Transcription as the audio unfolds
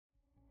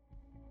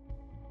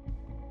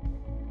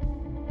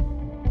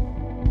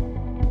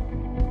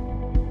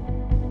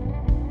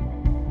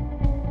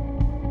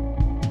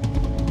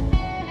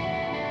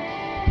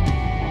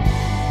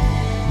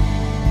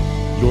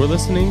You're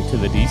listening to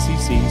the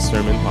DCC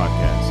Sermon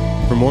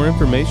Podcast. For more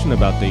information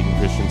about Dayton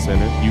Christian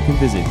Center, you can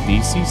visit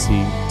dcctx.church.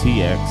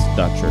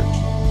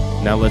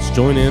 Now let's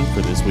join in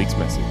for this week's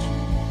message.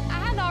 I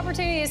had the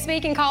opportunity to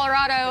speak in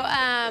Colorado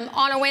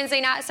on a Wednesday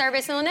night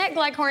service, and Lynette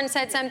Gleghorn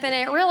said something,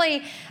 and it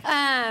really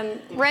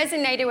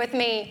resonated with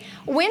me.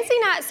 Wednesday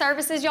night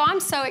services, y'all, I'm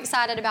so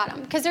excited about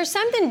them because there's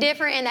something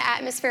different in the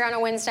atmosphere on a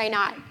Wednesday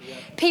night.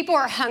 People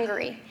are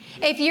hungry.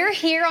 If you're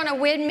here on a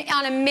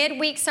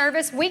midweek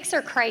service, weeks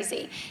are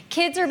crazy.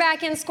 Kids are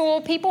back in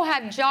school. People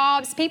have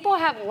jobs. People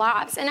have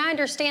lives, and I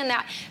understand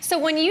that. So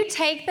when you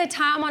take the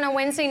time on a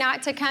Wednesday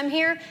night to come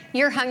here,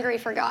 you're hungry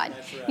for God.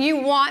 That's right. You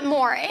want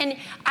more, and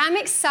I'm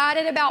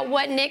excited about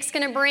what Nick's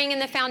going to bring and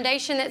the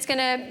foundation that's going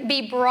to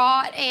be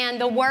brought and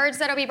the words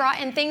that will be brought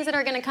and things that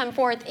are going to come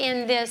forth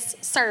in this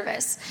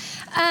service.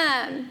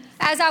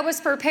 As I was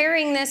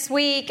preparing this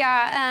week,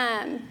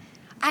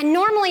 I'm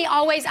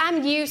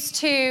used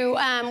to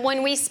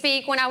when we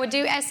speak, when I would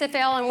do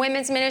SFL and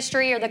women's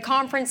ministry or the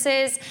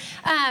conferences,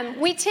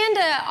 we tend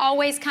to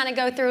always kind of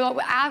go through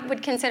what I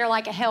would consider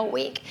like a hell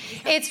week.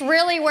 It's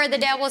really where the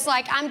devil's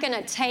like, I'm going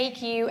to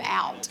take you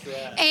out.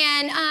 Right.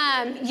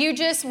 And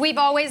we've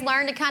always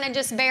learned to kind of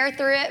just bear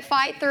through it,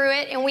 fight through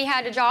it, and we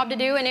had a job to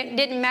do, and it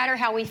didn't matter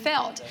how we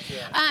felt.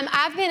 Right.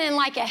 I've been in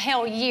like a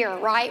hell year,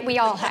 right? We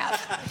all have.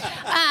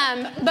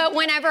 But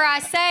whenever I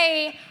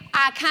say,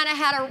 I kind of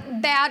had a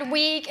bad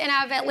week, and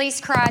I've at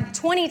least cried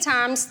 20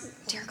 times.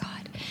 Dear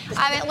God.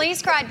 I've at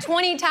least cried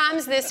 20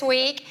 times this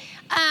week.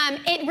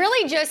 It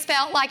really just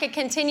felt like a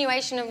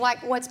continuation of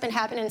like what's been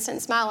happening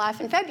since my life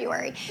in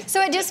February.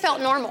 So it just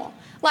felt normal.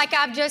 Like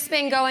I've just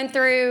been going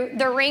through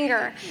the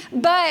ringer.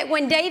 But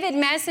when David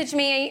messaged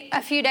me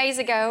a few days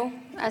ago,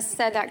 I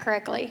said that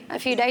correctly, a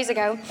few days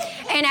ago,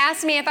 and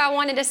asked me if I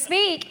wanted to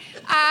speak,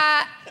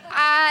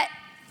 I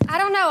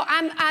don't know.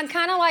 I'm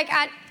kind of like,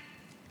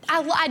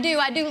 I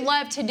do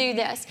love to do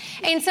this.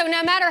 And so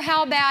no matter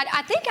how bad,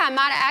 I think I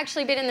might have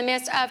actually been in the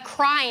midst of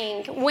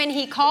crying when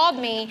he called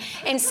me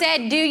and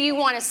said, do you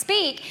want to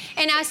speak?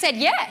 And I said,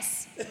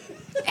 yes.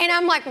 And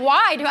I'm like,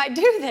 why do I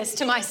do this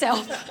to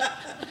myself?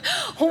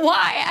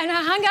 Why? And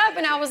I hung up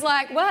and I was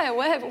like, what?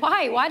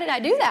 Why did I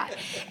do that?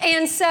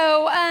 And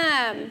so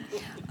I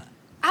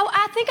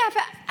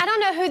don't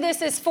know who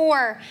this is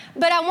for,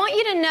 but I want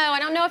you to know, I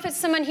don't know if it's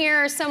someone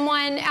here or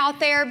someone out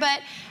there,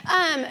 but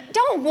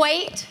don't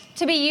wait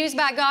to be used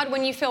by God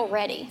when you feel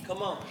ready.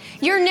 Come on.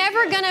 You're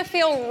never going to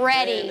feel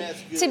ready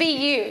to be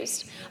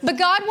used. But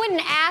God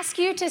wouldn't ask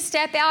you to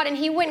step out, and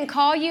He wouldn't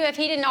call you if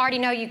He didn't already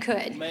know you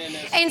could.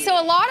 And so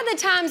a lot of the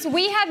times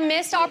we have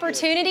missed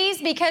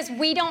opportunities because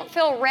we don't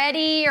feel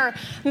ready, or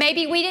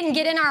maybe we didn't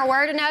get in our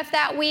word enough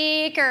that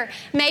week, or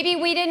maybe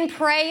we didn't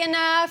pray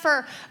enough,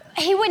 or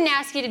He wouldn't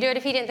ask you to do it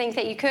if He didn't think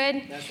that you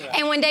could. That's right.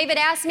 And when David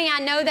asked me, I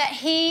know that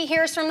He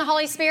hears from the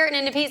Holy Spirit,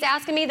 and if He's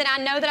asking me, then I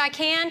know that I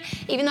can.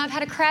 Even though I've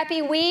had a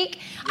crappy week,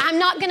 I'm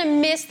not going to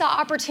miss the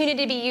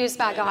opportunity to be used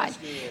by God.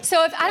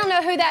 So I don't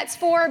know who that's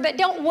for, but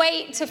don't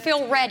wait to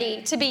feel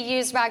ready to be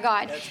used by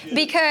God,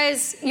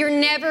 because you're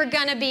never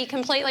going to be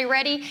completely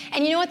ready.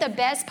 And you know what the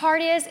best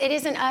part is? It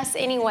isn't us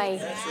anyway.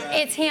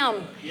 Right. It's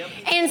Him. Yep.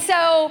 And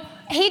so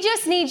He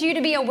just needs you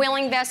to be a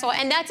willing vessel,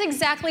 and that's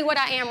exactly what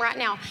I am right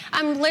now.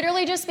 I'm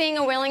literally just being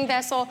a willing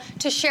vessel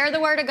to share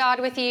the Word of God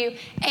with you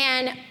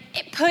and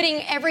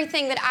putting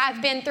everything that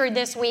I've been through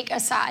this week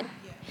aside.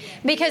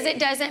 Because it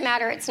doesn't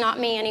matter. It's not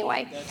me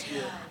anyway.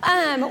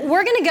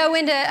 We're going to go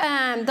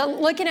into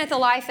looking at the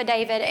life of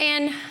David.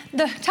 And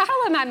the title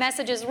of my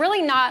message is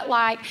really not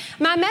like,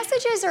 my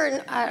messages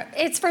are,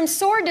 it's from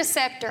sword to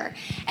scepter.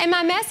 And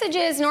my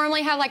messages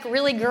normally have like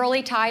really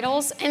girly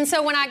titles. And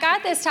so when I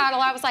got this title,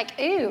 I was like,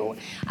 ooh,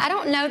 I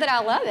don't know that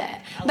I love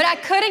it. But I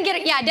couldn't get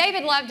it. Yeah,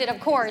 David loved it, of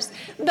course.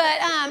 But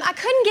I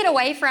couldn't get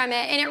away from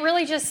it. And it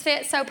really just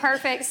fit so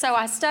perfect. So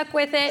I stuck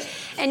with it.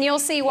 And you'll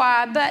see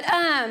why. But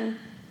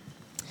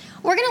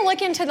we're going to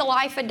look into the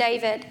life of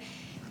David.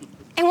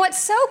 And what's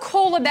so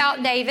cool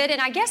about David, and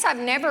I guess I've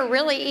never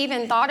really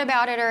even thought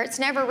about it, or it's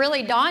never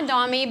really dawned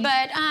on me,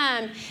 but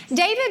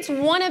David's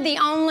one of the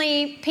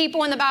only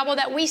people in the Bible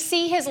that we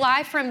see his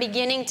life from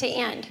beginning to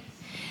end.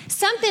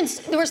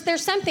 There's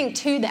something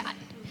to that.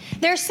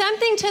 There's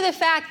something to the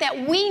fact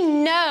that we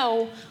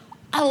know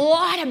a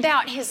lot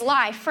about his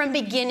life from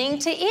beginning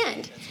to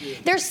end.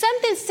 There's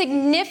something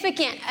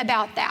significant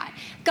about that.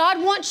 God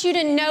wants you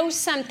to know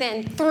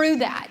something through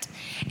that.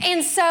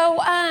 And so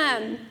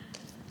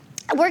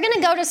we're going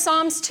to go to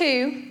Psalms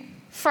 2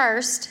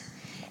 first.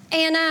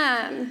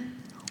 And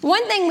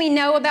one thing we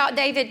know about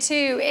David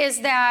too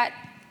is that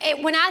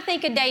when I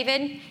think of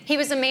David, he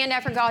was a man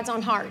after God's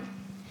own heart.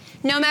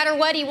 No matter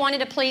what, he wanted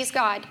to please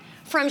God.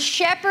 From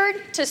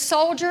shepherd to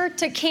soldier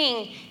to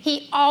king,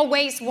 he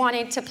always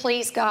wanted to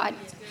please God.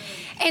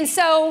 And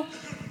so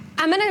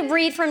I'm going to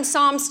read from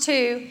Psalms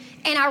 2.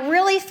 And I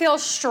really feel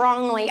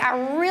strongly,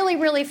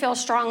 really feel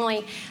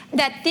strongly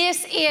that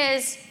this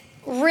is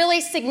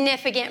really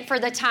significant for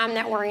the time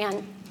that we're in.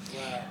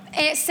 Wow.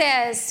 And it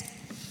says,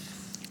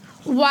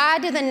 why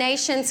do the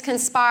nations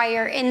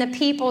conspire and the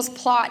peoples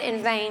plot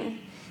in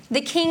vain?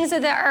 The kings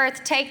of the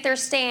earth take their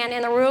stand,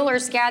 and the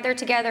rulers gather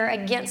together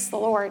against the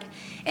Lord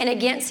and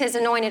against his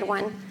anointed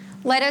one.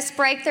 Let us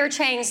break their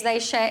chains, they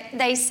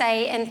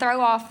say, and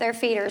throw off their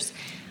fetters.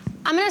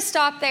 I'm going to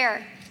stop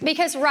there,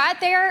 because right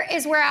there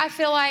is where I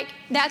feel like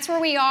that's where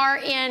we are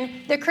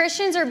in the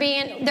Christians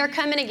they're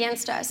coming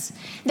against us.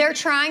 They're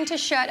trying to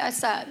shut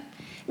us up.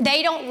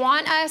 They don't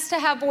want us to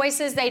have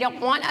voices. They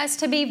don't want us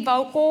to be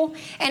vocal.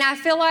 And I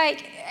feel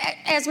like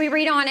as we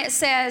read on, it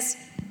says,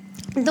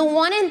 the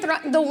one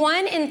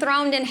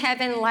enthroned in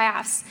heaven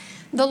laughs.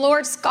 The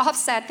Lord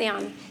scoffs at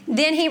them.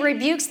 Then he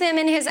rebukes them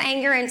in his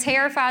anger and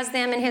terrifies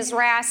them in his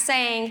wrath,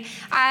 saying,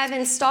 I have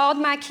installed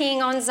my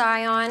king on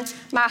Zion,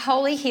 my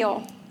holy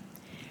hill.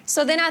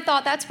 So then I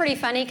thought, that's pretty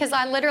funny, because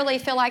I literally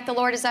feel like the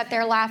Lord is up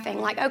there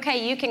laughing. Like,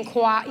 okay, you can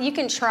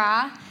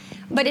try,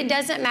 but it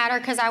doesn't matter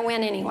because I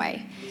win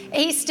anyway.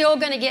 He's still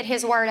going to get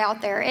his word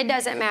out there. It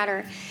doesn't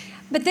matter.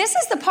 But this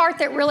is the part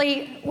that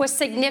really was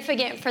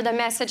significant for the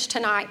message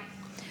tonight.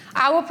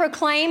 I will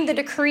proclaim the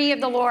decree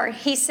of the Lord.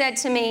 He said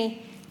to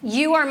me,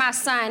 you are my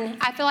son.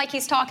 I feel like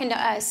he's talking to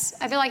us.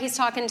 I feel like he's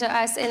talking to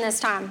us in this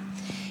time.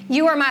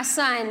 You are my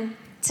son.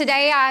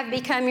 Today I have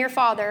become your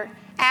father.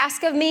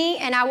 Ask of me,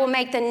 and I will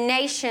make the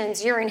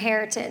nations your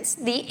inheritance,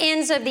 the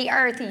ends of the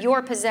earth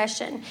your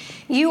possession.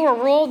 You will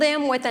rule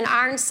them with an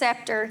iron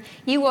scepter.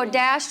 You will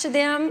dash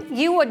them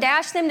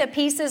to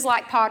pieces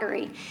like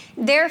pottery.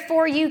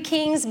 Therefore, you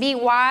kings, be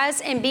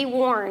wise and be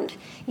warned.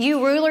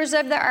 You rulers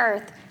of the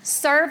earth,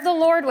 serve the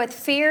Lord with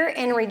fear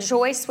and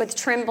rejoice with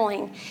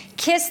trembling.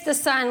 Kiss the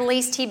Son,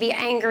 lest he be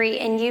angry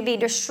and you be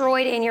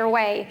destroyed in your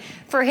way.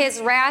 For his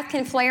wrath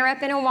can flare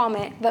up in a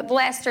moment, but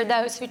blessed are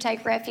those who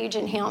take refuge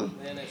in him.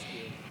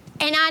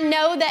 And I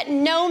know that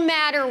no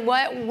matter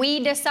what we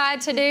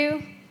decide to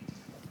do,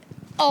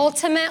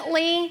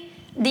 ultimately,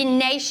 the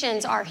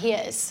nations are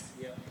his.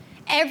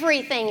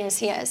 Everything is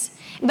his.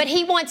 But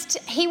he wants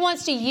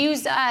to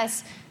use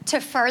us to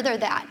further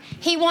that.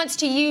 He wants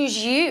to use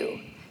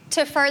you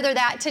to further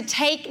that, to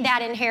take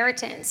that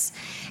inheritance.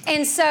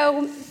 And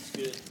so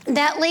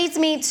that leads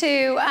me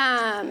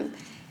to,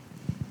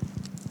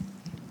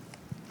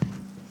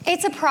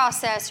 it's a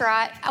process,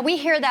 right? We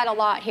hear that a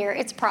lot here.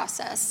 It's a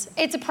process.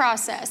 It's a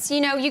process. You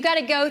know, you got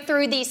to go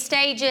through these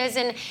stages,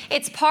 and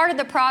it's part of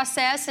the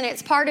process, and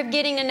it's part of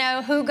getting to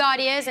know who God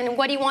is and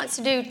what he wants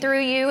to do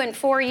through you and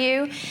for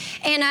you.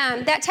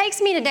 And that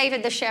takes me to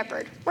David the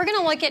shepherd. We're going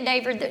to look at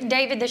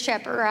David the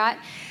shepherd, right?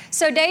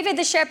 So David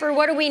the shepherd,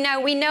 what do we know?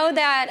 We know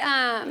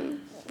that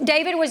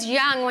David was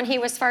young when he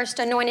was first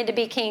anointed to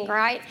be king,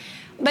 right?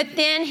 But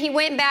then he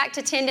went back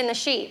to tending the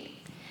sheep.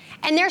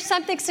 And there's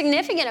something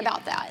significant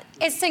about that.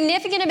 It's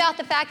significant about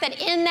the fact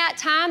that in that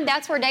time,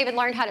 that's where David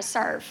learned how to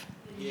serve.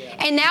 Yeah.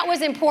 And that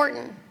was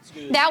important.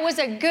 That was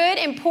a good,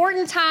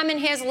 important time in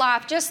his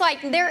life. Just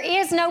like there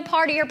is no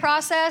part of your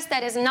process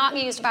that is not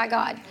used by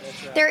God.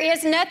 Right. There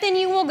is nothing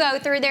you will go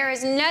through. There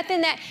is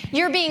nothing that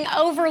you're being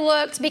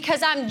overlooked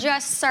because I'm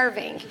just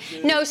serving.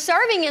 No,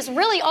 serving is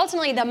really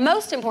ultimately the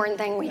most important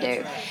thing we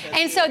do. Right.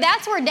 And so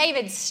that's where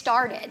David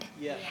started.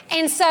 Yeah.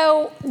 And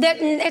so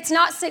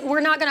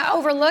we're not going to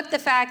overlook the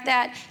fact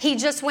that he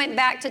just went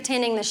back to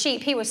tending the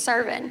sheep. He was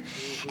serving.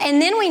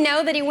 And then we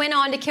know that he went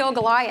on to kill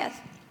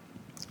Goliath.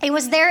 It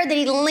was there that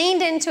he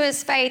leaned into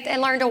his faith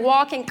and learned to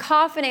walk in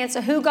confidence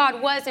of who God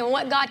was and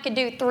what God could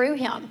do through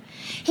him.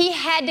 He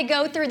had to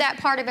go through that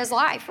part of his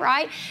life,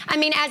 right? I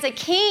mean, as a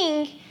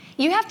king,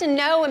 you have to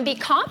know and be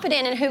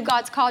confident in who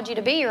God's called you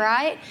to be,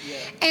 right? Yeah.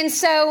 And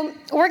so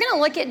we're going to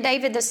look at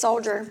David the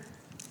soldier.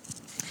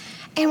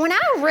 And when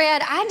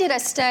I did a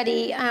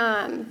study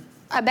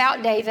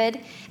about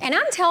David, and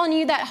I'm telling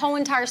you that whole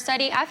entire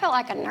study, I felt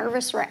like a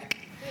nervous wreck.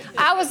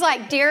 I was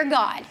like, dear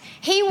God,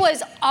 he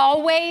was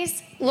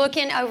always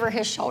looking over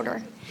his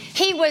shoulder.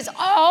 He was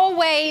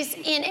always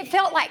it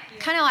felt like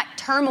kind of like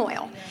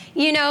turmoil,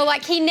 you know,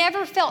 like he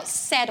never felt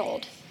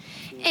settled.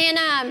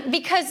 And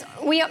because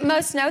we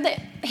most know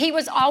that he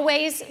was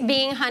always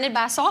being hunted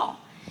by Saul.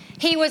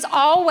 He was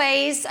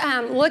always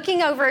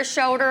looking over his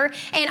shoulder.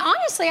 And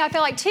honestly, I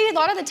feel like too, a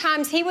lot of the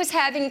times he was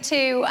having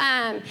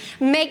to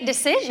make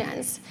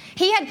decisions.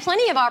 He had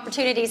plenty of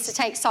opportunities to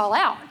take Saul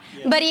out.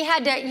 Yeah. But he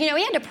had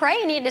to pray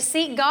and he had to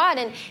seek God,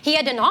 and he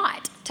had to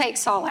not take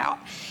Saul out.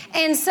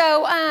 And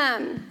so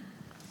I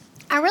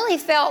really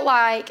felt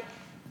like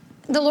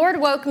the Lord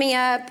woke me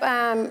up,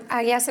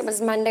 I guess it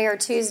was Monday or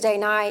Tuesday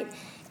night.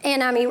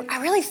 And I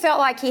really felt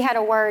like he had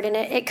a word, and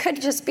it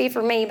could just be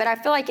for me, but I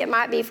feel like it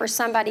might be for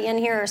somebody in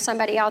here or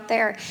somebody out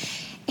there.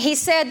 He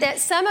said that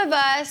some of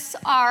us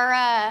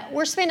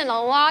we're spending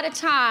a lot of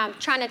time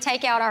trying to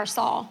take out our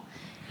Saul.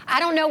 I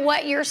don't know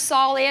what your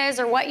Saul is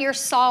or what your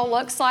Saul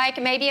looks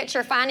like. Maybe it's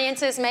your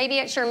finances. Maybe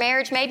it's your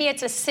marriage. Maybe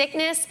it's a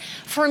sickness.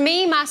 For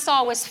me, my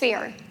Saul was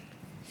fear.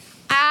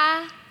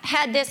 I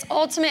had this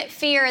ultimate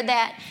fear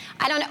that,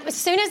 I don't know, as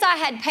soon as I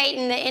had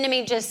Peyton, the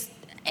enemy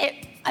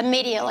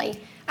immediately,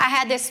 I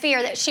had this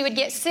fear that she would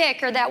get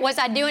sick, or that was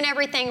I doing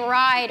everything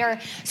right?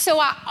 So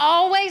I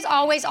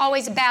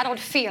always battled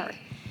fear.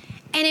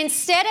 And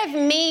instead of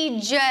me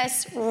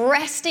just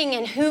resting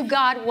in who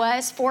God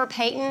was for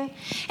Peyton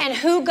and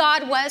who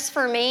God was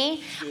for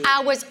me,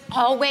 I was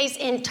always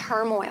in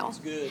turmoil.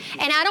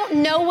 And I don't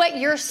know what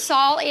your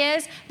Saul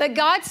is, but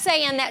God's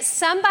saying that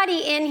somebody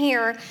in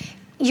here,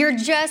 you're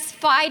just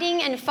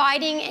fighting and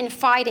fighting and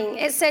fighting.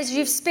 It says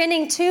you're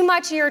spending too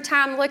much of your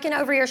time looking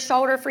over your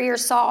shoulder for your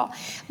Saul.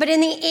 But in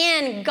the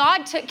end,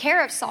 God took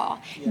care of Saul.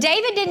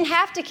 David didn't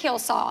have to kill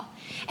Saul.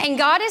 And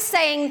God is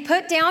saying,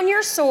 put down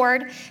your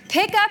sword,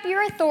 pick up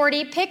your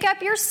authority, pick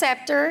up your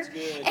scepter,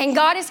 and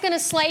God is going to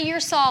slay your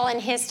Saul in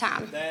His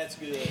time. That's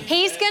good.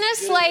 He's going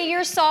to slay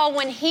your Saul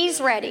when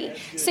He's ready.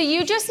 So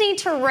you just need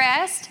to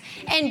rest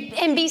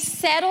and be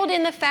settled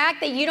in the fact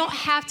that you don't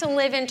have to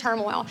live in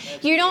turmoil.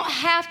 You don't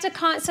have to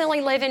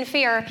constantly live in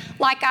fear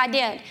like I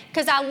did.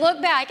 Because I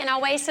look back and I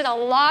wasted a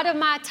lot of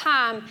my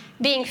time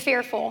being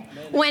fearful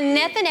when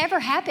nothing ever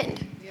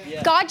happened.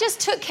 God just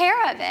took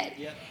care of it.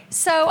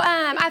 So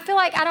I feel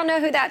like, I don't know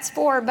who that's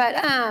for, but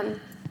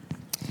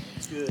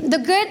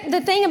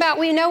the thing about,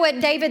 we know what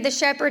David the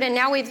shepherd, and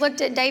now we've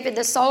looked at David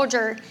the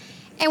soldier.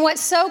 And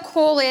what's so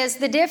cool is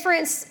the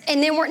difference,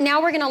 and then we're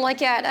going to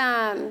look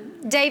at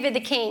David the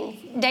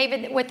king,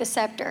 David with the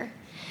scepter.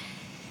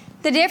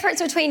 The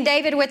difference between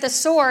David with the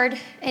sword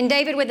and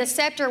David with the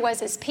scepter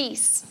was his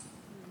peace.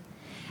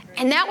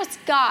 And that was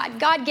God.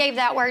 God gave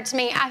that word to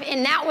me.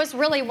 And that was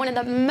really one of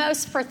the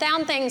most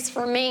profound things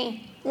for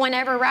me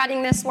whenever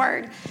writing this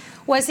word,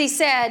 was He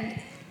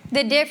said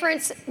the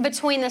difference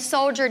between the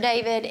soldier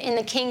David and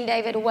the king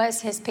David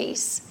was his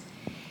peace.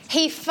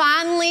 He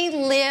finally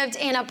lived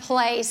in a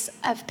place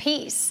of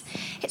peace.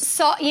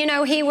 So,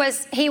 he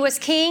was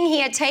king.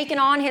 He had taken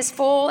on his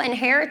full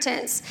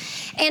inheritance.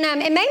 And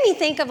it made me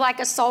think of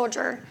like a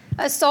soldier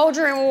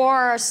in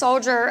war, or a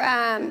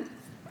soldier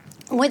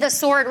with a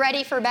sword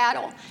ready for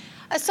battle.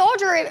 A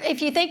soldier,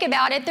 if you think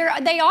about it,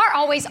 they are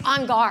always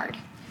on guard.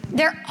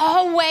 They're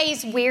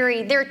always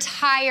weary. They're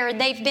tired.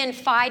 They've been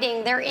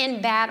fighting. They're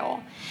in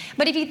battle.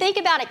 But if you think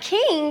about a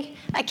king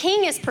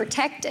is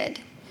protected.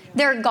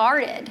 They're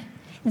guarded.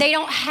 They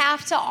don't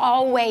have to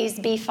always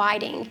be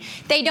fighting.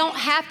 They don't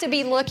have to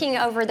be looking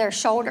over their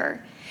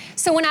shoulder.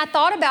 So when I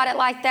thought about it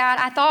like that,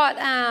 I thought,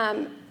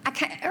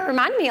 it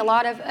reminded me a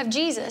lot of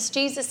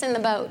Jesus in the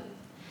boat.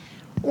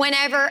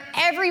 Whenever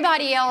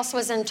everybody else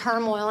was in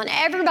turmoil and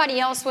everybody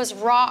else was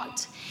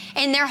rocked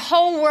and their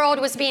whole world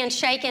was being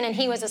shaken and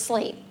He was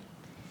asleep.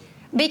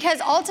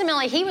 Because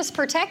ultimately He was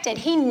protected.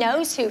 He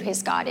knows who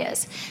His God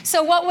is.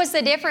 So what was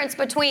the difference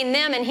between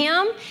them and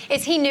Him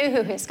is He knew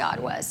who His God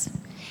was.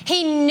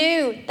 He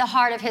knew the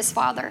heart of His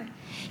Father.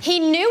 He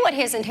knew what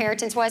His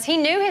inheritance was. He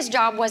knew His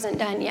job wasn't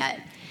done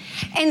yet.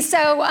 And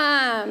so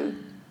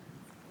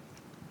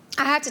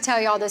I have to tell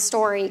y'all this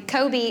story.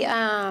 Kobe,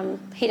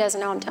 he doesn't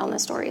know I'm telling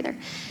this story either.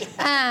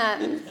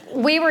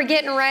 We were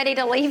getting ready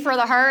to leave for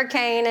the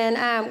hurricane,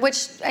 and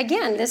which,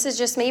 again, this is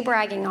just me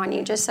bragging on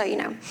you, just so you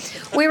know.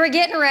 We were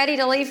getting ready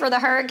to leave for the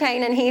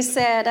hurricane, and he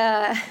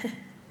said,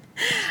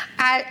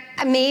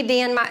 me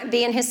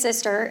being his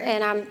sister,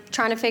 and I'm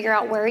trying to figure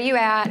out, where are you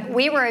at?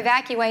 We were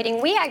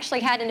evacuating. We actually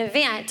had an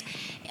event.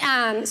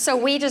 So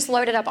we just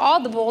loaded up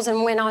all the bulls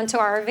and went on to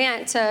our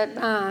event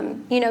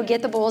to,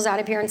 get the bulls out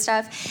of here and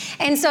stuff.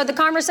 And so the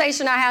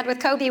conversation I had with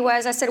Kobe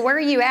was, I said, where are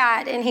you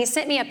at? And he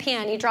sent me a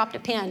pin. He dropped a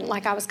pin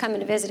like I was coming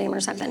to visit him or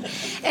something.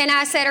 And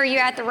I said, are you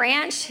at the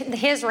ranch?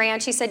 His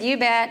ranch. He said, you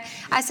bet.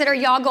 I said, are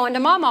y'all going to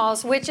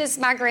Mama's, which is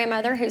my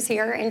grandmother who's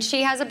here, and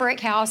she has a brick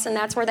house, and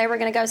that's where they were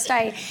going to go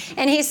stay.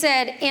 And he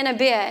said, in a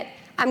bit,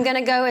 I'm going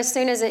to go as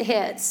soon as it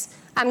hits.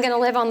 I'm going to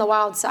live on the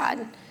wild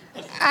side.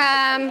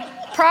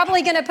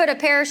 Probably going to put a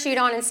parachute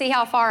on and see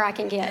how far I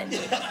can get.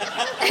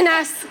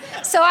 And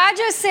so I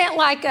just sent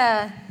like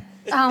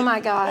oh my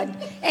God.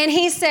 And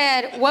he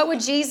said, what would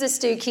Jesus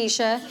do,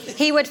 Keisha?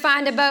 He would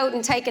find a boat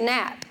and take a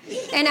nap.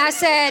 And I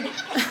said,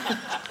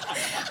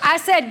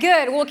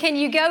 good. Well, can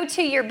you go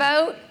to your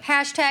boat,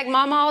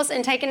 #Mama's,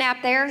 and take a nap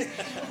there?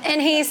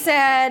 And he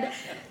said,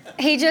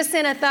 he just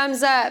sent a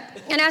thumbs up.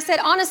 And I said,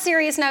 on a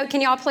serious note,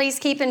 can y'all please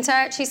keep in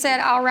touch? He said,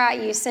 I'll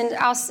write you.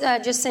 I'll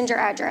just send your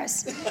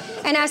address.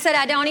 And I said,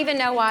 I don't even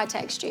know why I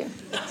text you.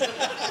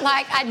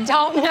 Like, I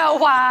don't know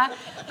why.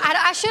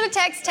 I should have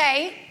texted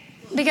Tay,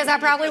 because I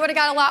probably would have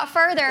got a lot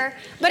further.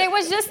 But it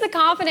was just the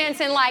confidence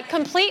in, like,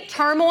 complete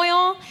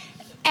turmoil.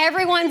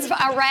 Everyone's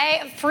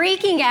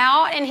freaking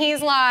out. And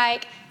he's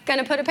like, going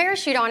to put a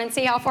parachute on and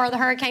see how far the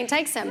hurricane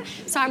takes him.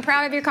 So I'm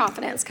proud of your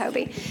confidence,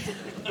 Kobe.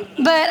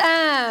 But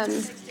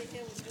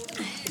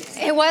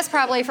it was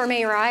probably for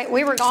me, right?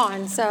 We were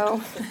gone,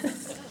 so.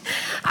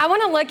 I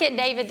want to look at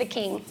David the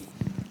king.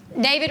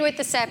 David with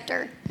the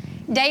scepter.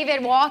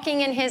 David walking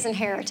in his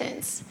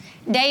inheritance.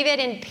 David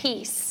in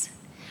peace.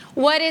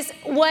 What is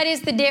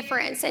the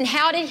difference? And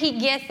how did he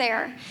get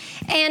there?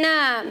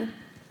 And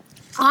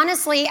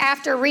honestly,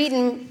 after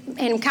reading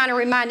and kind of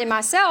reminding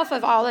myself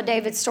of all of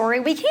David's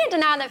story, we can't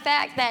deny the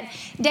fact that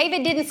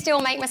David didn't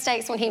still make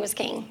mistakes when he was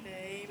king.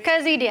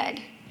 Because he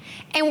did.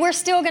 And we're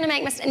still going to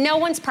make mistakes. No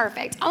one's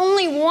perfect.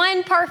 Only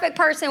one perfect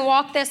person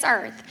walked this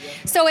earth.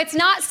 So it's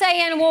not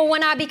saying, well,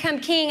 when I become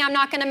king, I'm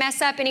not going to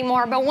mess up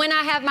anymore. But when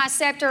I have my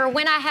scepter or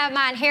when I have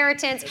my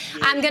inheritance,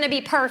 I'm going to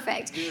be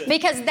perfect.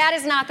 Because that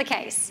is not the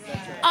case.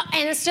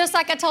 And it's just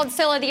like I told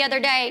Scylla the other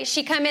day.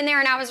 She come in there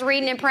and I was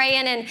reading and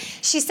praying, and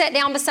she sat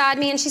down beside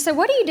me and she said,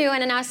 what are you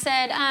doing? And I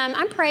said,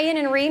 I'm praying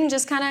and reading,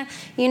 just kind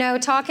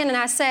of, talking. And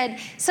I said,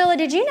 Scylla,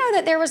 did you know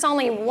that there was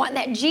only one,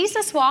 that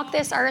Jesus walked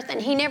this earth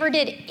and he never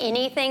did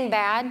anything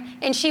bad?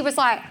 And she was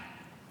like,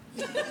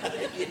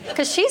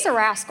 because she's a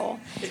rascal.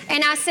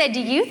 And I said, do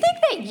you think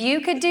that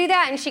you could do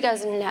that? And she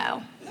goes,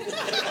 no.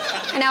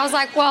 And I was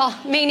like, well,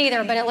 me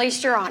neither, but at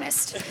least you're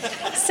honest.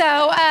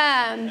 So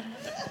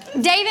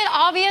David,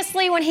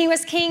 obviously, when he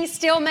was king,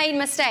 still made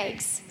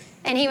mistakes.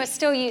 And he was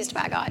still used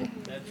by God.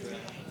 That's right.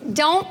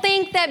 Don't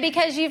think that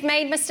because you've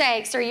made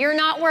mistakes or you're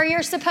not where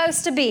you're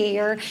supposed to be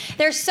or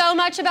there's so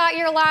much about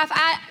your life,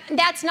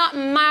 that's not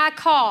my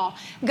call.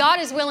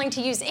 God is willing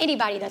to use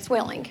anybody that's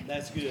willing.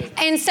 That's good.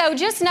 And so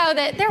just know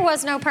that there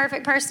was no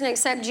perfect person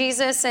except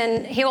Jesus,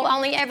 and he will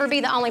only ever be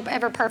the only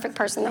ever perfect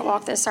person that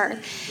walked this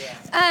earth.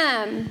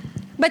 Yeah.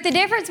 But the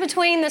difference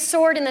between the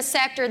sword and the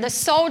scepter, the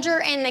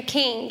soldier and the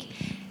king,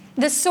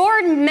 the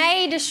sword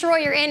may destroy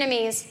your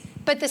enemies,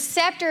 but the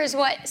scepter is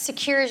what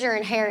secures your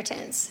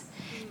inheritance.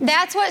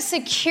 That's what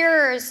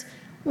secures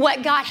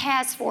what God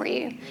has for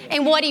you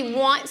and what he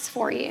wants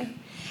for you.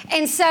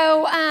 And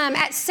so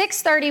at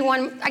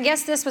 6:31, I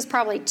guess this was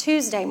probably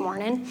Tuesday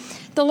morning,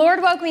 the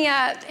Lord woke me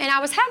up and I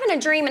was having a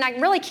dream, and I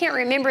really can't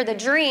remember the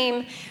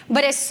dream,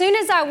 but as soon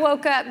as I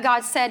woke up,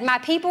 God said, my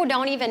people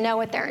don't even know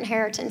what their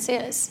inheritance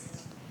is.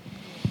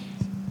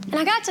 And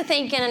I got to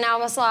thinking, and I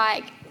was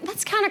like,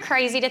 that's kind of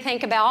crazy to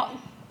think about.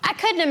 I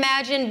couldn't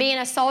imagine being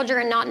a soldier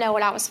and not know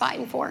what I was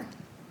fighting for.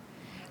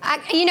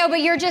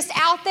 But you're just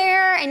out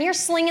there and you're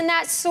slinging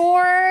that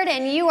sword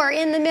and you are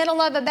in the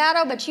middle of a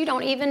battle, but you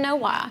don't even know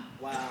why.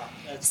 Wow.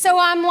 So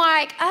I'm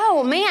like,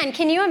 oh man,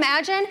 can you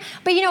imagine?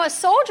 But a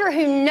soldier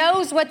who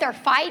knows what they're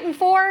fighting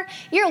for,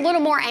 you're a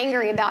little more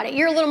angry about it.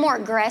 You're a little more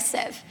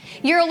aggressive.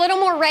 You're a little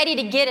more ready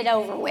to get it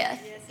over with.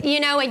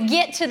 And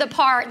get to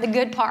the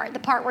good part, the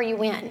part where you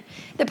win,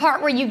 the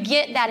part where you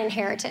get that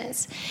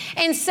inheritance.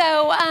 And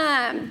so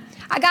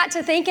I got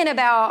to thinking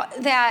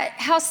about that.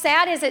 How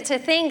sad is it to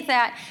think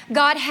that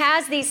God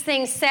has these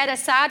things set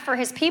aside for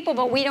his people,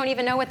 but we don't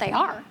even know what they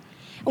are.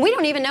 We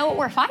don't even know what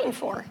we're fighting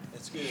for.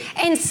 That's good.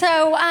 And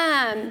so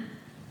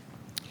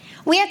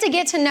we have to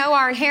get to know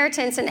our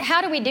inheritance. And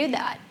how do we do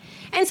that?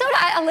 And so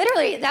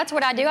that's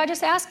what I do. I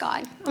just ask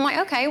God. I'm like,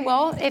 okay,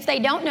 well, if they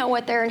don't know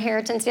what their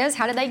inheritance is,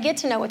 how do they get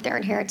to know what their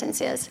inheritance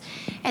is?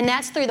 And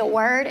that's through the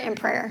word and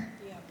prayer.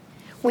 Yeah.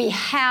 We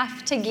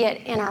have to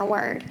get in our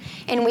word,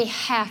 and we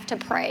have to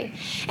pray.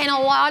 And a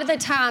lot of the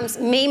times,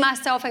 me,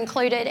 myself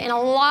included, and a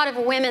lot of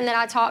women that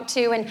I talk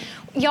to, and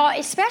y'all,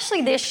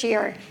 especially this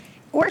year,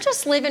 we're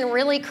just living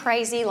really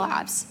crazy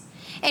lives.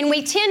 And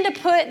we tend to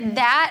put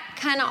that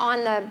kind of on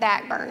the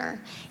back burner.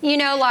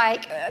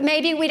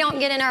 Maybe we don't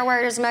get in our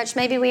word as much.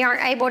 Maybe we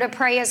aren't able to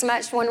pray as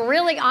much, when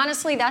really,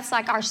 honestly, that's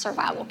like our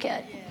survival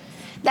kit.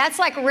 That's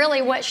like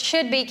really what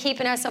should be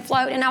keeping us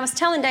afloat. And I was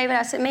telling David,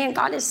 I said, man,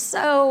 God is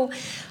so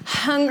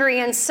hungry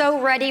and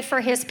so ready for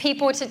his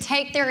people to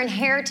take their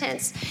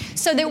inheritance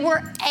so that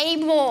we're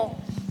able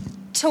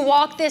to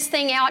walk this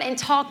thing out and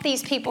talk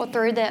these people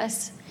through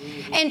this.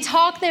 And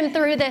talk them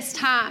through this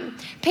time.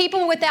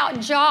 People without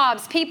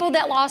jobs, people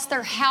that lost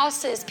their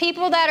houses,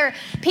 people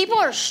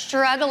are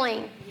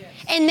struggling.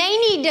 And they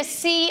need to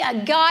see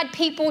a God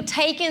people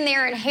taking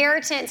their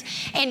inheritance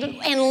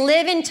and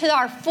living to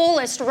our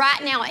fullest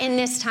right now in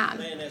this time.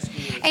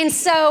 And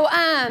so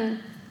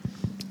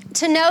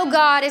to know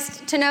God is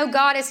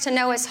to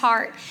know his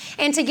heart.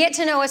 And to get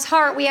to know his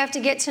heart, we have to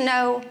get to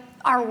know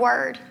our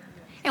word.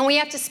 And we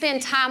have to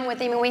spend time with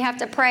him, and we have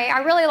to pray. I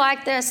really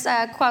like this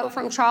quote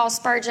from Charles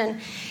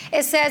Spurgeon.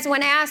 It says,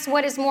 when asked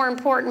what is more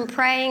important,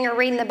 praying or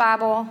reading the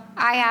Bible,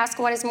 I ask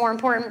what is more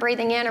important,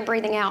 breathing in or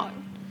breathing out.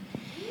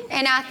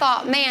 And I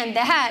thought, man,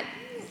 that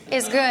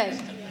is good.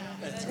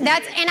 And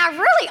I've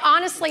really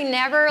honestly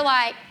never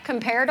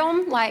compared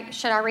them,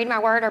 should I read my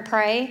word or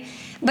pray?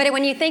 But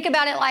when you think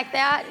about it like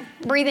that,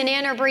 breathing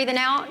in or breathing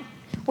out,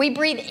 we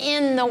breathe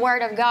in the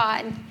word of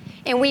God,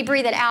 and we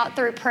breathe it out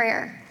through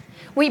prayer.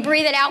 We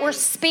breathe it out. We're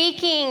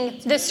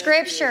speaking the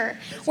scripture.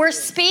 We're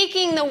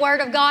speaking the word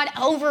of God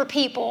over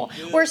people.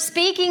 We're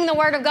speaking the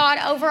word of God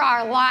over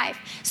our life.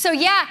 So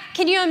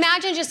can you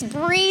imagine just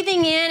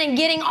breathing in and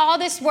getting all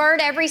this word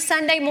every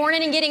Sunday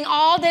morning and getting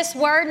all this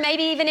word,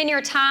 maybe even in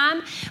your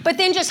time, but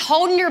then just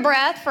holding your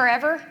breath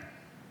forever?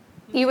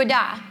 You would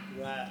die.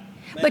 Right.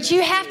 But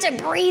you have to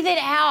breathe it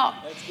out.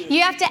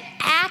 You have to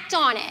act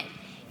on it.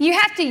 You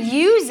have to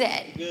use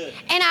it. Good.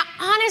 And I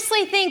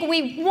honestly think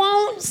we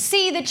won't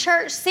see the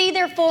church see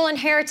their full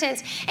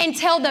inheritance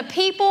until the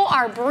people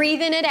are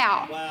breathing it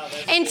out. Wow,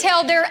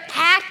 until they're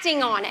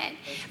acting on it.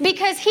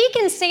 Because he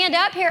can stand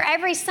up here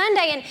every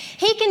Sunday and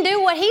he can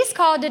do what he's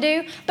called to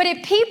do. But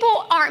if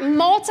people aren't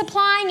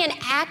multiplying and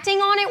acting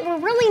on it, we're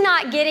really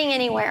not getting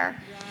anywhere.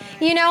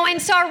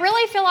 And so I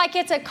really feel like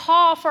it's a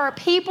call for our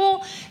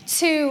people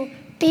to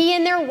be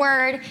in their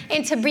word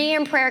and to be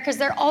in prayer, because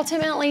they're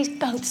ultimately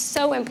both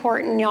so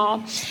important,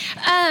 y'all.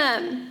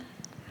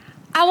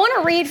 I want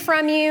to read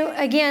from you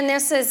again.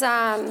 This is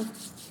a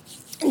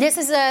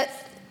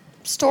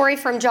story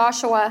from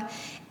Joshua,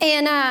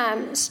 and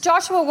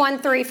Joshua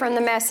 1:3 from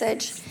the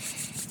Message.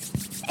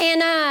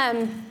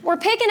 And we're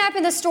picking up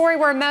in the story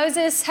where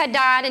Moses had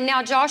died, and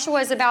now Joshua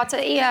is about to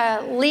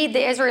lead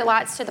the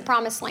Israelites to the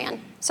Promised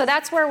Land. So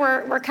that's where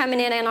we're coming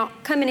in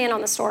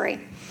on the story.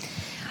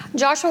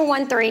 Joshua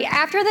 1:3.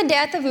 After the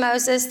death of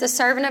Moses, the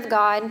servant of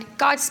God,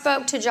 God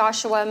spoke to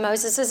Joshua,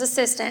 Moses'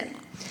 assistant.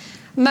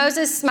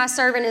 Moses, my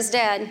servant, is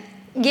dead.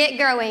 Get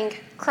going.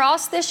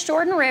 Cross this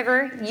Jordan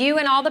River, you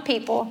and all the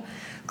people.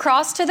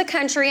 Cross to the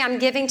country I'm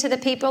giving to the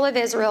people of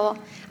Israel.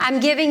 I'm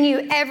giving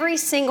you every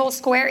single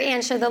square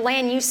inch of the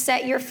land you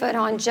set your foot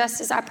on,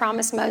 just as I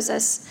promised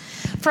Moses.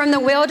 From the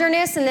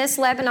wilderness in this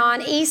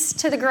Lebanon, east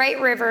to the great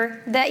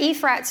river, the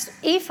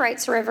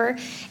Euphrates River,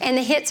 and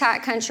the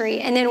Hittite country,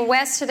 and then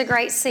west to the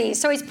great sea.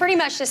 So he's pretty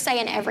much just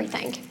saying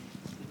everything.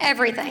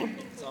 Everything.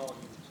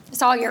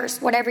 It's all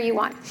yours, whatever you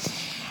want.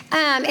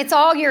 It's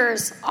all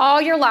yours,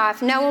 all your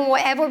life. No one will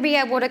ever be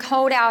able to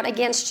hold out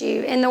against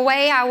you. In the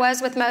way I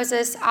was with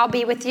Moses, I'll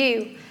be with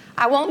you.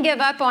 I won't give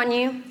up on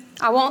you.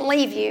 I won't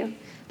leave you.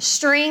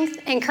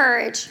 Strength and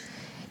courage.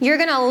 You're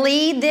going to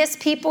lead this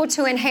people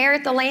to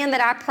inherit the land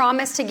that I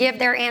promised to give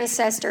their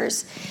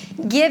ancestors.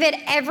 Give it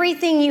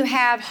everything you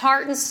have,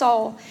 heart and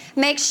soul.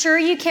 Make sure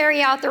you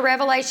carry out the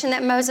revelation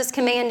that Moses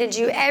commanded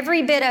you,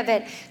 every bit of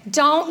it.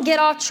 Don't get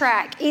off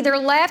track, either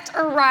left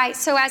or right,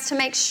 so as to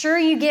make sure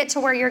you get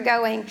to where you're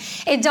going.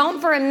 And don't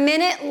for a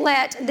minute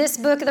let this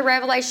book of the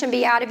Revelation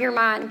be out of your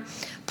mind.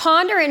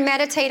 Ponder and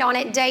meditate on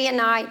it day and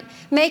night,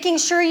 making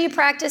sure you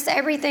practice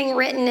everything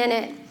written in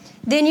it.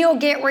 Then you'll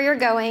get where you're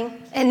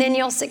going, and then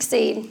you'll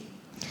succeed.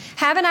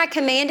 Haven't I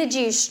commanded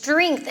you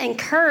strength and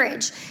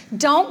courage?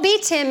 Don't be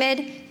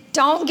timid.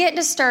 Don't get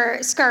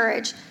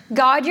discouraged.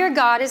 God, your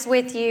God, is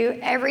with you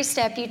every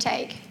step you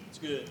take. That's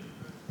good.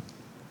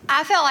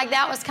 I felt like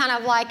that was kind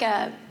of like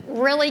a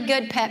really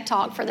good pep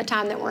talk for the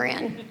time that we're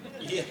in.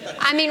 Yeah.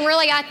 I mean,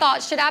 really, I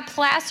thought, should I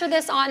plaster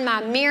this on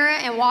my mirror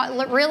and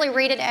really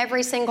read it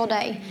every single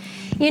day?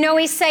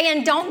 He's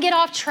saying, don't get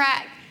off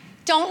track.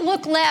 Don't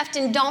look left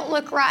and don't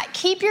look right.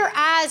 Keep your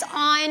eyes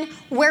on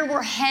where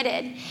we're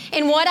headed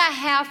and what I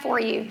have for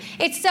you.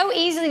 It's so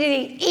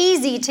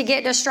easy to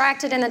get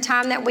distracted in the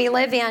time that we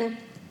live in.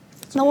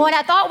 But what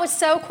I thought was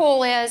so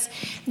cool is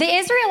the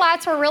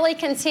Israelites were really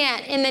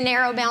content in the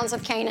narrow bounds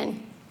of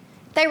Canaan.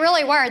 They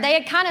really were. They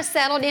had kind of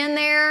settled in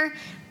there.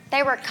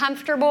 They were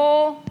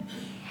comfortable.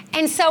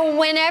 And so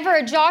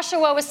whenever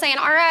Joshua was saying,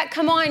 all right,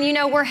 come on,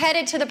 we're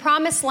headed to the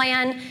Promised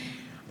Land,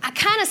 I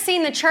kind of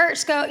seen the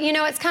church go,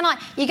 it's kind of like,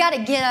 you got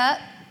to get up.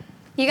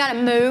 You got to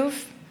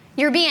move.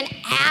 You're being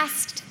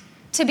asked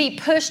to be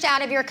pushed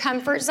out of your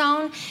comfort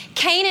zone.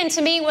 Canaan,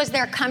 to me, was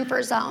their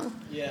comfort zone.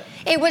 Yeah.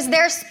 It was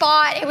their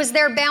spot. It was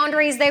their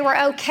boundaries. They were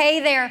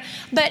okay there.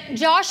 But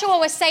Joshua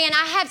was saying,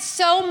 I have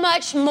so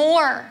much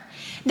more.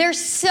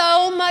 There's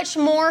so much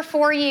more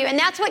for you. And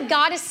that's what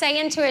God is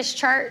saying to his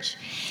church.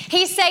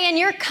 He's saying,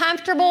 you're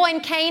comfortable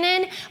in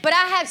Canaan, but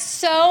I have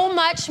so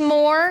much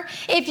more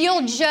if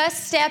you'll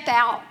just step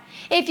out,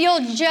 if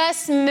you'll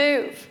just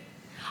move.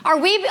 Are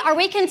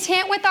we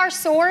content with our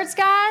swords,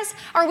 guys?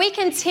 Are we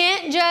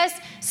content just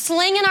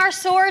slinging our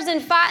swords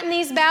and fighting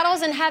these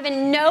battles and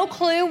having no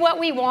clue what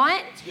we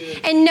want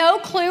and no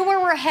clue where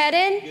we're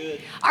headed?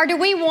 Good. Or do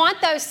we want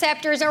those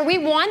scepters, or we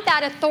want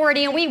that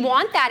authority and we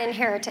want that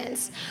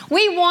inheritance?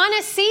 We want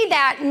to see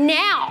that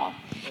now.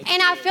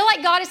 And I feel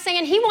like God is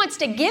saying he wants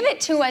to give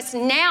it to us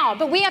now,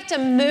 but we have to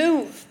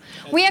move.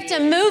 We have to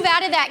move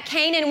out of that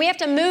Canaan. We have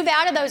to move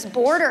out of those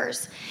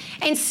borders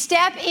and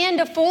step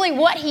into fully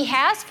what he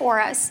has for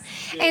us.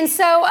 And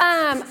so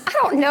I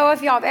don't know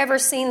if y'all have ever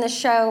seen the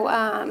show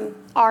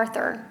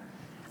Arthur.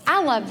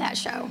 I love that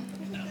show.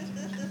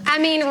 I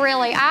mean,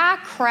 really, I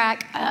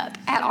crack up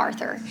at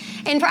Arthur.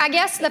 And I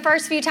guess the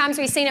first few times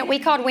we've seen it, we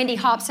called Wendy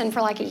Hobson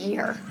for like a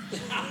year.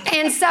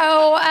 And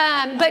so,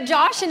 but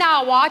Josh and I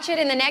will watch it,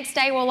 and the next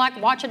day we'll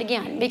watch it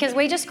again because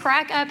we just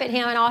crack up at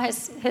him and all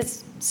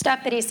his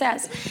stuff that he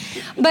says.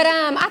 But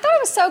I thought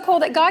it was so cool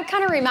that God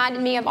kind of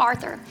reminded me of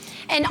Arthur.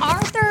 And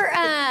Arthur,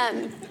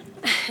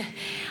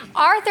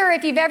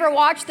 if you've ever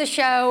watched the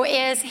show,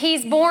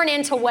 he's born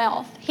into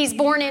wealth. He's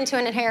born into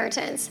an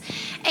inheritance.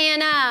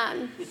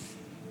 And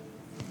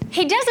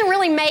he doesn't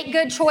really make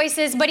good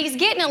choices, but he's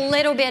getting a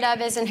little bit of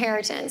his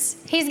inheritance.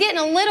 He's getting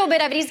a little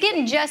bit of it. He's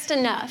getting just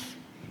enough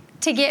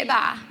to get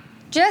by,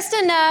 just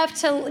enough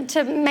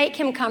to make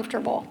him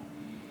comfortable.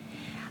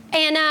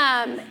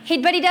 And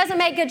but he doesn't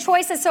make good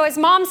choices, so his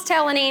mom's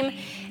telling him,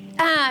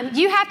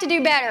 you have to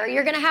do better.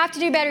 You're going to have to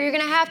do better. You're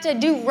going to have to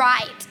do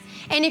right.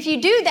 And if you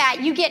do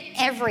that, you get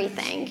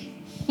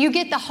everything. You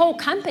get the whole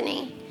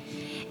company.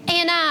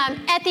 And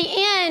at the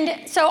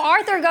end, so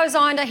Arthur goes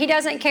on to, he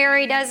doesn't care,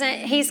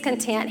 he's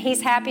content,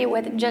 he's happy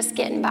with just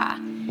getting by.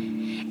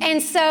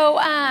 And so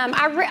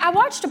I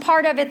watched a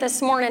part of it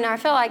this morning, and I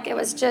feel like it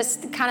was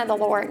just kind of the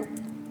Lord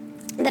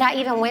that I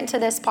even went to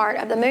this part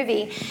of the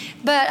movie.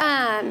 But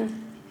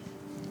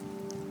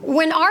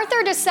when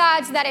Arthur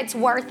decides that it's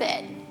worth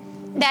it,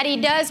 that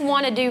he does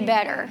want to do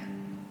better,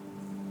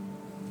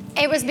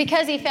 it was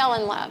because he fell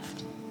in love.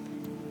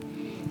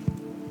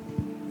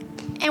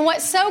 And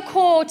what's so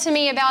cool to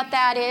me about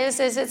that is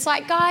it's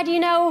like, God, you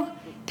know,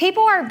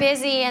 people are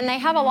busy and they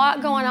have a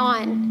lot going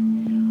on.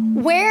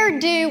 Where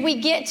do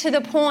we get to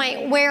the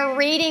point where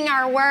reading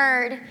our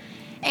word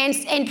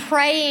and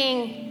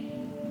praying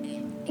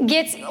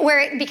gets where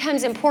it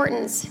becomes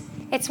important?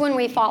 It's when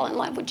we fall in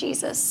love with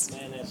Jesus.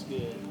 Man, that's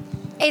good.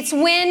 It's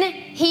when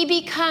he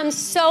becomes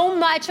so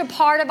much a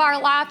part of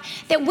our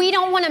life that we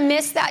don't want to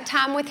miss that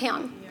time with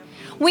him.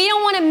 We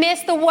don't want to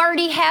miss the word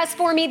he has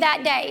for me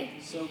that day.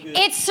 So good.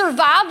 It's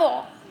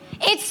survival.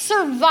 It's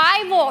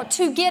survival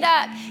to get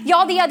up.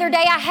 Y'all, the other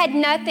day I had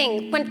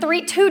nothing.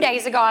 2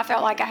 days ago I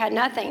felt like I had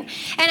nothing.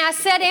 And I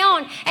sat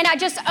down and I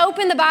just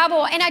opened the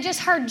Bible and I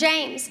just heard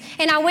James.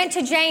 And I went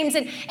to James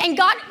and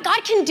God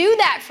can do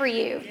that for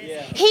you.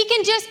 Yeah. He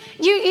can just,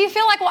 you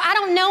feel like, well, I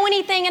don't know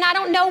anything and I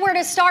don't know where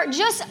to start.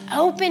 Just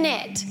open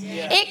it.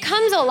 Yeah. It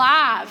comes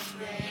alive.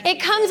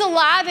 It comes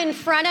alive in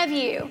front of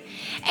you.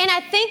 And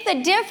I think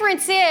the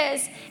difference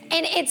is,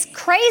 and it's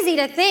crazy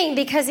to think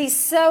because he's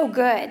so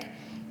good.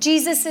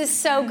 Jesus is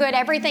so good.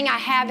 Everything I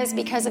have is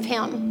because of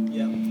him.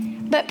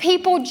 Yep. But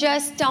people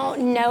just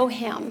don't know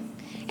him,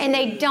 and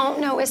they don't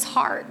know his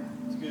heart.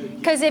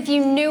 Because if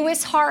you knew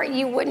his heart,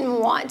 you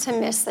wouldn't want to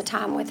miss the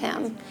time with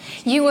him.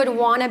 You would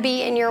want to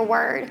be in your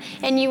word,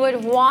 and you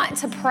would want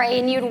to pray,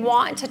 and you'd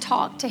want to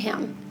talk to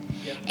him.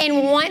 Yep.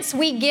 And once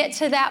we get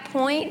to that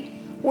point,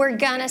 we're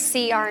going to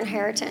see our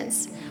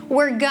inheritance.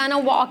 We're going to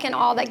walk in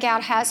all that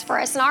God has for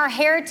us. And our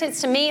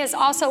inheritance to me is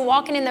also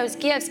walking in those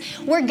gifts.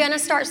 We're going to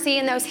start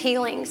seeing those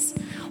healings.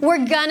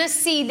 We're going to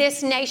see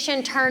this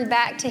nation turn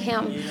back to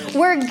him.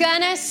 We're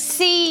going to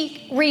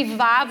see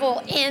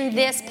revival in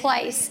this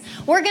place.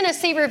 We're going to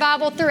see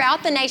revival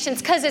throughout the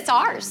nations because it's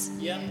ours.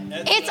 Yeah,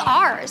 It's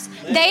ours.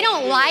 They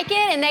don't like it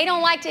and they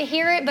don't like to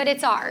hear it, but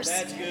it's ours.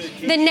 That's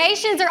good. The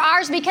nations are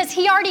ours because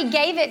he already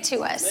gave it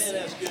to us.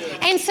 Man, that's good.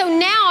 And so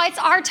now it's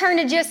our turn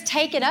to just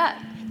take it up.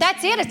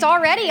 That's it. It's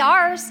already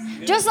ours.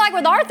 Good. Just like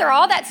with Arthur,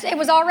 it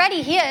was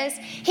already his.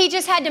 He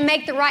just had to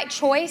make the right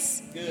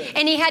choice. Good.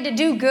 And he had to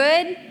do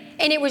good,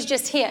 and it was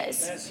just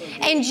his. That's so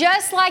good. And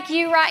just like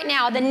you right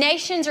now, the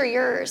nations are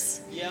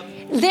yours. Yep.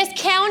 This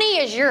county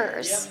is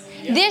yours.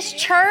 Yep. Yep. This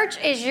church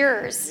is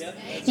yours. Yep.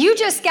 You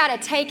just got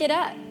to take it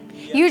up.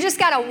 Yep. You just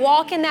got to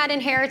walk in that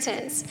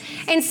inheritance.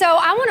 And so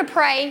I want to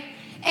pray,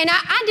 and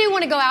I do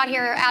want to go out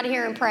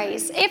here and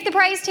praise. If the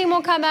praise team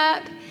will come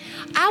up,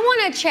 I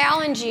want to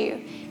challenge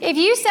you. If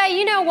you say,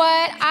 you know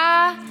what,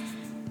 I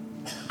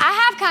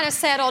have kind of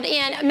settled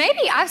in.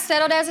 Maybe I've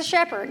settled as a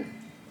shepherd.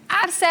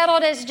 I've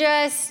settled as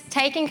just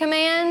taking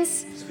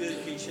commands. It's good,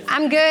 Keisha.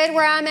 I'm good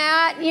where I'm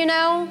at, you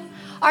know.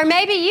 Or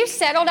maybe you've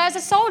settled as a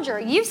soldier.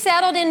 You've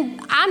settled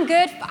in, I'm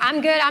good,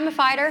 I'm a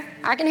fighter.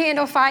 I can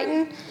handle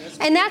fighting.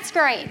 And that's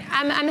great.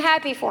 I'm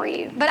happy for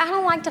you. But I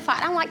don't like to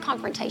fight. I don't like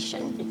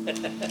confrontation.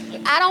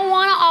 I don't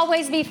want to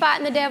always be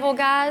fighting the devil,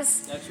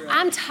 guys. That's right.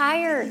 I'm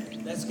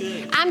tired. That's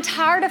good. I'm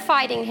tired of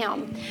fighting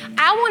him.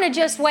 I want to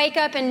just wake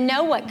up and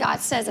know what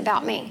God says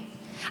about me.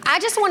 I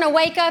just want to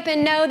wake up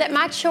and know that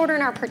my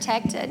children are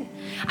protected.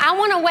 I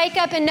want to wake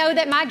up and know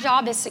that my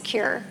job is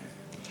secure.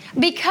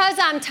 Because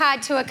I'm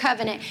tied to a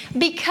covenant.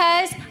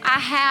 Because I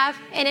have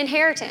an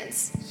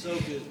inheritance. So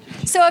good.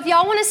 So if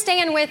y'all want to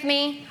stand with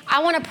me,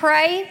 I want to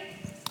pray.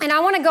 And I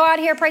want to go out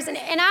here praising.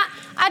 And I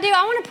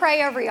want to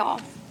pray over y'all.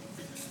 Lord,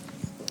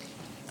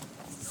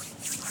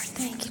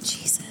 thank you,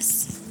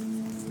 Jesus.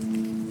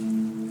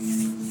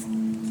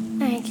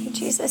 Thank you,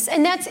 Jesus.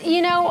 And that's,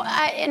 you know,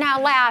 and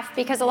I laugh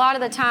because a lot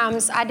of the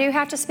times I do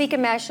have to speak a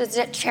message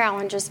that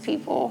challenges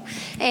people.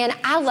 And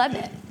I love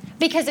it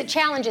because it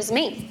challenges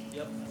me.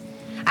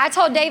 I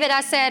told David,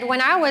 I said, when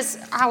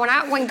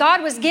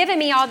God was giving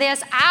me all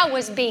this, I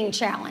was being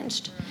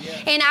challenged.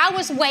 Yeah. And I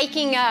was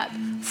waking up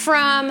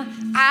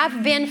from,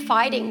 I've been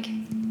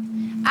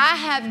fighting. I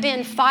have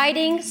been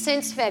fighting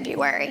since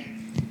February.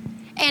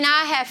 And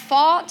I have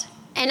fought,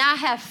 and I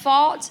have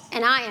fought,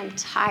 and I am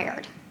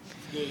tired.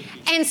 Good.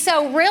 And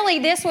so really,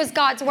 this was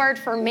God's word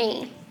for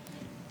me,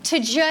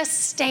 to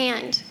just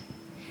stand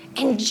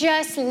and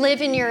just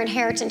live in your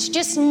inheritance.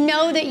 Just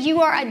know that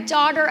you are a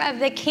daughter of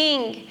the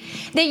King,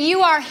 that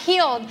you are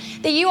healed,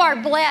 that you are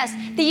blessed,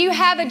 that you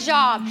have a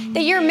job,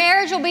 that your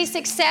marriage will be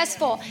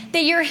successful,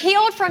 that you're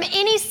healed from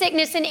any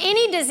sickness and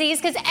any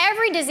disease, because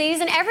every disease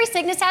and every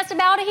sickness has to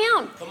bow to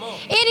him. Come on.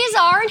 It is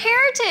our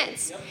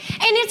inheritance. Yep.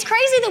 And it's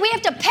crazy that we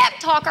have to pep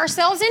talk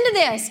ourselves into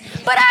this,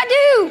 but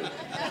I do.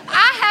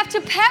 I have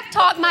to pep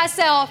talk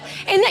myself,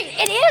 and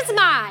it is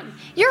mine.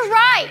 You're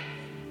right.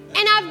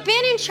 And I've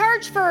been in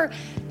church for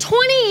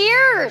 20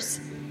 years,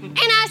 and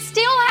I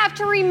still have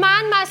to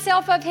remind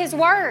myself of his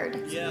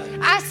word. Yeah.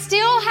 I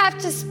still have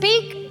to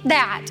speak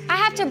that. I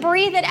have to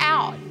breathe it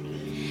out.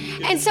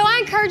 And so I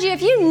encourage you,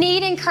 if you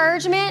need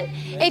encouragement,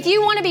 if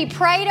you want to be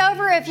prayed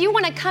over, if you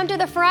want to come to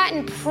the front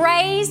and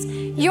praise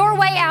your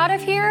way out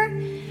of here.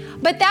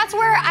 But that's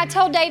where I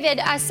told David,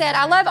 I said,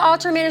 I love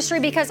altar ministry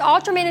because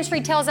altar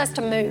ministry tells us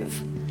to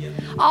move.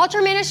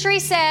 Altar ministry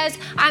says,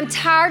 I'm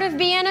tired of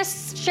being a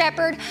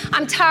shepherd.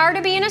 I'm tired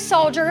of being a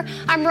soldier.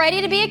 I'm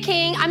ready to be a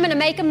king. I'm going to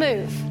make a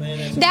move.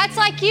 That's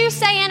like you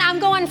saying, I'm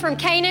going from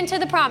Canaan to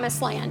the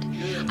promised land.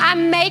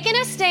 I'm making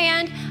a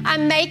stand.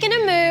 I'm making a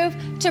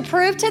move to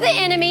prove to the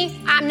enemy,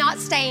 I'm not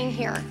staying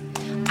here.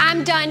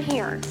 I'm done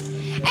here.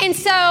 And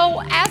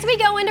so as we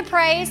go into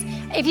praise,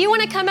 if you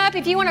want to come up,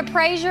 if you want to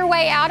praise your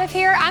way out of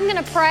here, I'm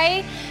going to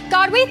pray.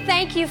 God, we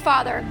thank you,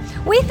 Father.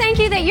 We thank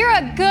you that you're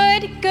a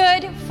good,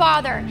 good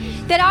Father,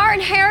 that our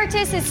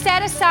inheritance is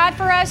set aside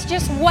for us,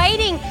 just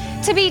waiting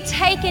to be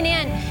taken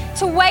in,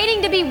 to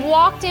waiting to be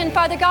walked in,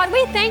 Father God.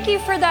 We thank you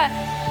for the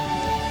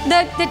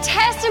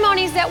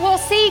testimonies that we'll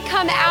see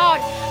come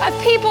out of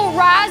people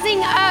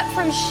rising up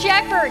from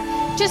shepherd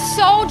to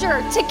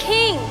soldier to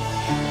king.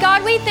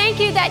 God, we thank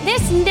you that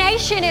this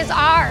nation is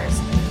ours.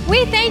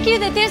 We thank you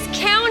that this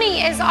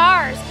county is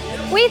ours.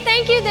 We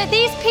thank you that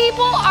these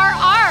people are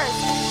ours.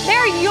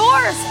 They're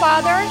yours,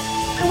 Father.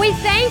 And we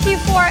thank you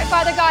for it,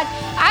 Father God.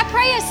 I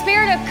pray a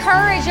spirit of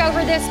courage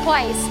over this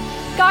place.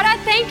 God, I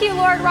thank you,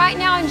 Lord, right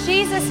now in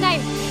Jesus'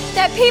 name,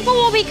 that people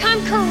will become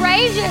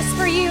courageous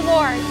for you,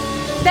 Lord.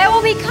 They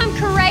will become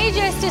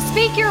courageous to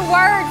speak your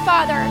word,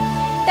 Father.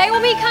 They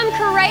will become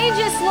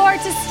courageous, Lord,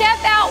 to step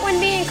out when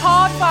being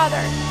called,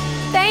 Father.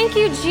 Thank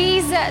you,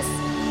 Jesus.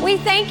 We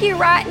thank you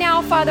right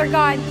now, Father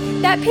God,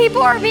 that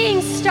people are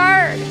being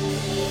stirred.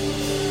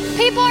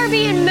 People are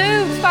being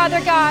moved,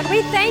 Father God.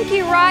 We thank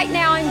you right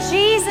now in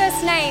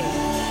Jesus' name.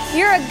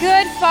 You're a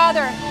good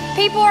Father.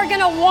 People are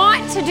going to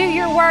want to do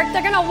your work.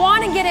 They're going to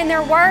want to get in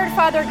their word,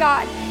 Father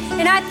God.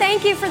 And I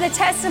thank you for the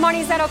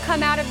testimonies that will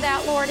come out of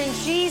that, Lord, in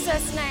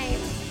Jesus' name.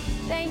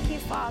 Thank you,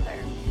 Father.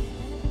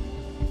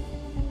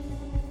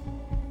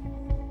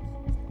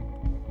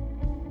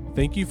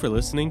 Thank you for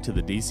listening to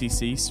the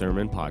DCC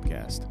Sermon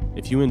Podcast.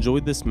 If you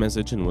enjoyed this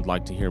message and would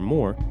like to hear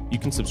more, you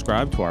can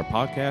subscribe to our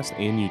podcast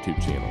and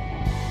YouTube channel.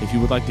 If you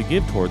would like to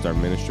give towards our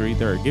ministry,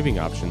 there are giving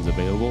options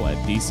available at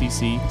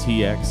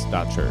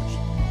dcctx.church.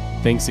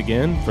 Thanks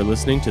again for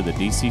listening to the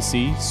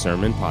DCC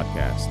Sermon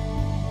Podcast.